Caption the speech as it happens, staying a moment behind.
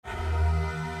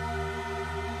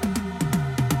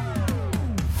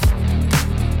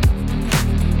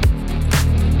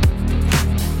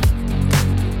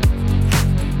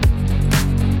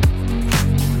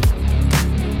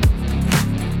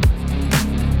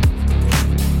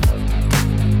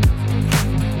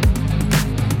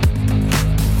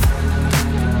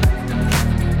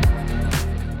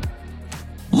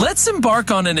Let's embark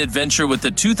on an adventure with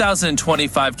the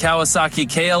 2025 Kawasaki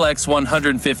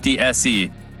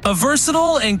KLX150SE, a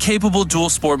versatile and capable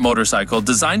dual-sport motorcycle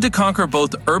designed to conquer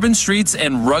both urban streets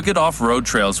and rugged off-road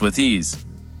trails with ease.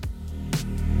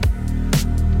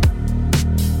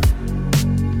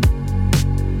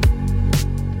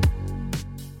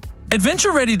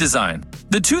 Adventure-ready design.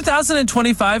 The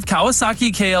 2025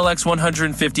 Kawasaki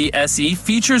KLX150SE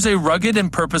features a rugged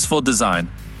and purposeful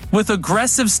design, with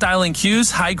aggressive styling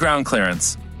cues, high ground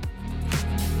clearance.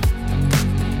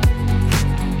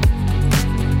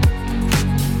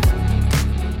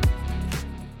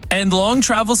 And long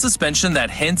travel suspension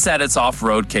that hints at its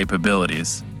off-road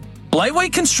capabilities.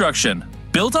 Lightweight construction.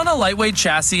 Built on a lightweight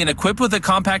chassis and equipped with a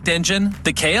compact engine,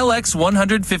 the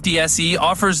KLX150SE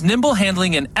offers nimble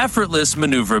handling and effortless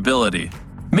maneuverability,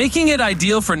 making it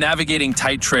ideal for navigating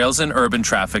tight trails and urban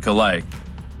traffic alike.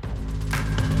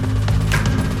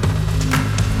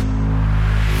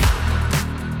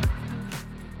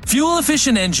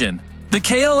 Fuel-efficient engine. The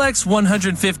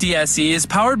KLX150SE is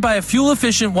powered by a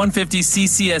fuel-efficient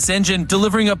 150cc engine,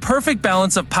 delivering a perfect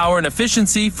balance of power and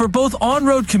efficiency for both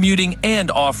on-road commuting and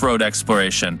off-road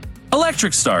exploration.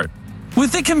 Electric start.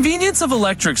 With the convenience of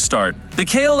electric start, the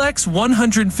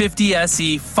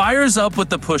KLX150SE fires up with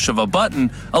the push of a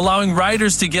button, allowing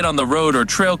riders to get on the road or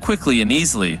trail quickly and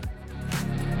easily.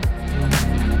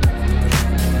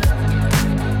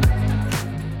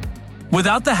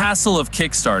 Without the hassle of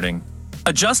kickstarting.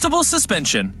 Adjustable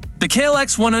suspension. The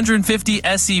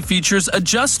KLX150SE features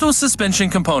adjustable suspension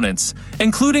components,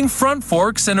 including front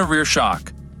forks and a rear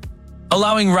shock,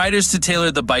 allowing riders to tailor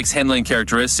the bike's handling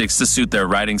characteristics to suit their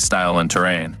riding style and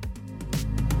terrain.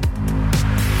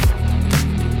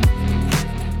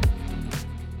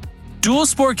 Dual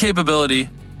sport capability.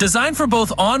 Designed for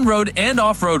both on-road and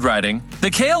off-road riding,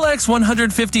 the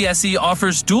KLX150SE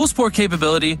offers dual sport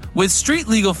capability with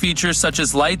street-legal features such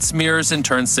as lights, mirrors, and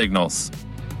turn signals.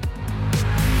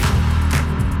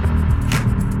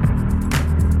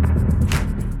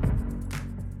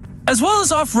 As well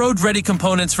as off-road-ready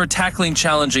components for tackling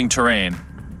challenging terrain.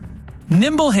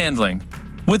 Nimble handling.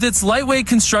 With its lightweight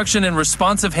construction and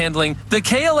responsive handling, the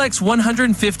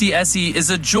KLX150SE is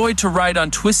a joy to ride on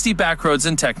twisty backroads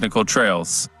and technical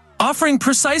trails, offering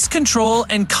precise control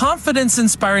and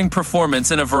confidence-inspiring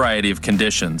performance in a variety of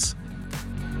conditions.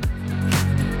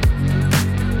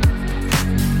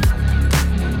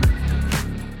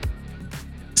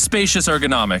 Spacious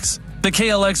ergonomics. The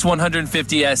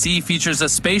KLX150SE features a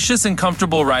spacious and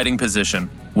comfortable riding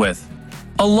position, with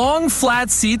a long, flat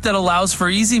seat that allows for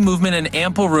easy movement and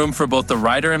ample room for both the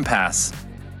rider and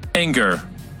passenger.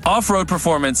 Off-road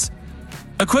performance.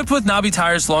 Equipped with knobby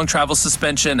tires, long travel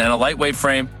suspension, and a lightweight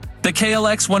frame, the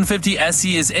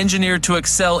KLX150SE is engineered to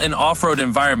excel in off-road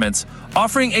environments,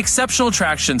 offering exceptional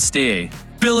traction,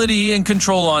 stability, and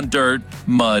control on dirt,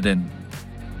 mud, and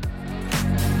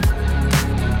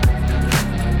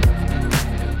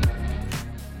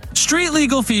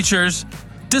street-legal features.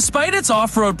 Despite its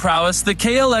off-road prowess, the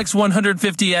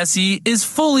KLX150SE is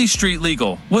fully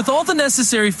street-legal, with all the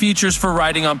necessary features for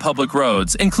riding on public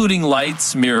roads, including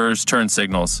lights, mirrors, turn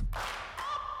signals.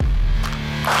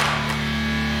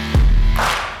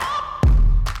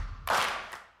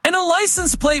 And a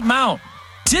license plate mount.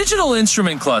 Digital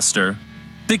instrument cluster.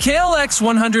 The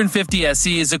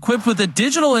KLX150SE is equipped with a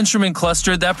digital instrument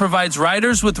cluster that provides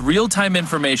riders with real-time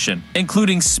information,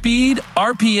 including speed,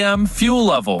 RPM, fuel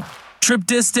level, trip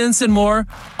distance, and more,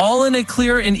 all in a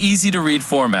clear and easy-to-read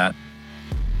format.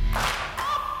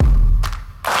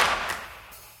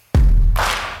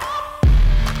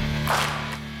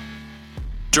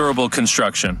 Durable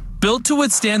construction. Built to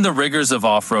withstand the rigors of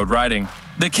off-road riding,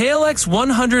 the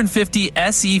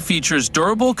KLX150SE features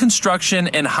durable construction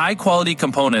and high-quality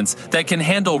components that can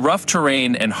handle rough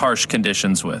terrain and harsh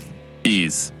conditions with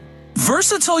ease.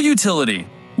 Versatile utility.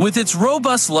 With its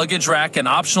robust luggage rack and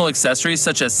optional accessories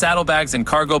such as saddlebags and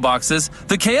cargo boxes,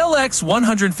 the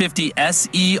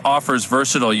KLX150SE offers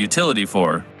versatile utility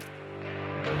for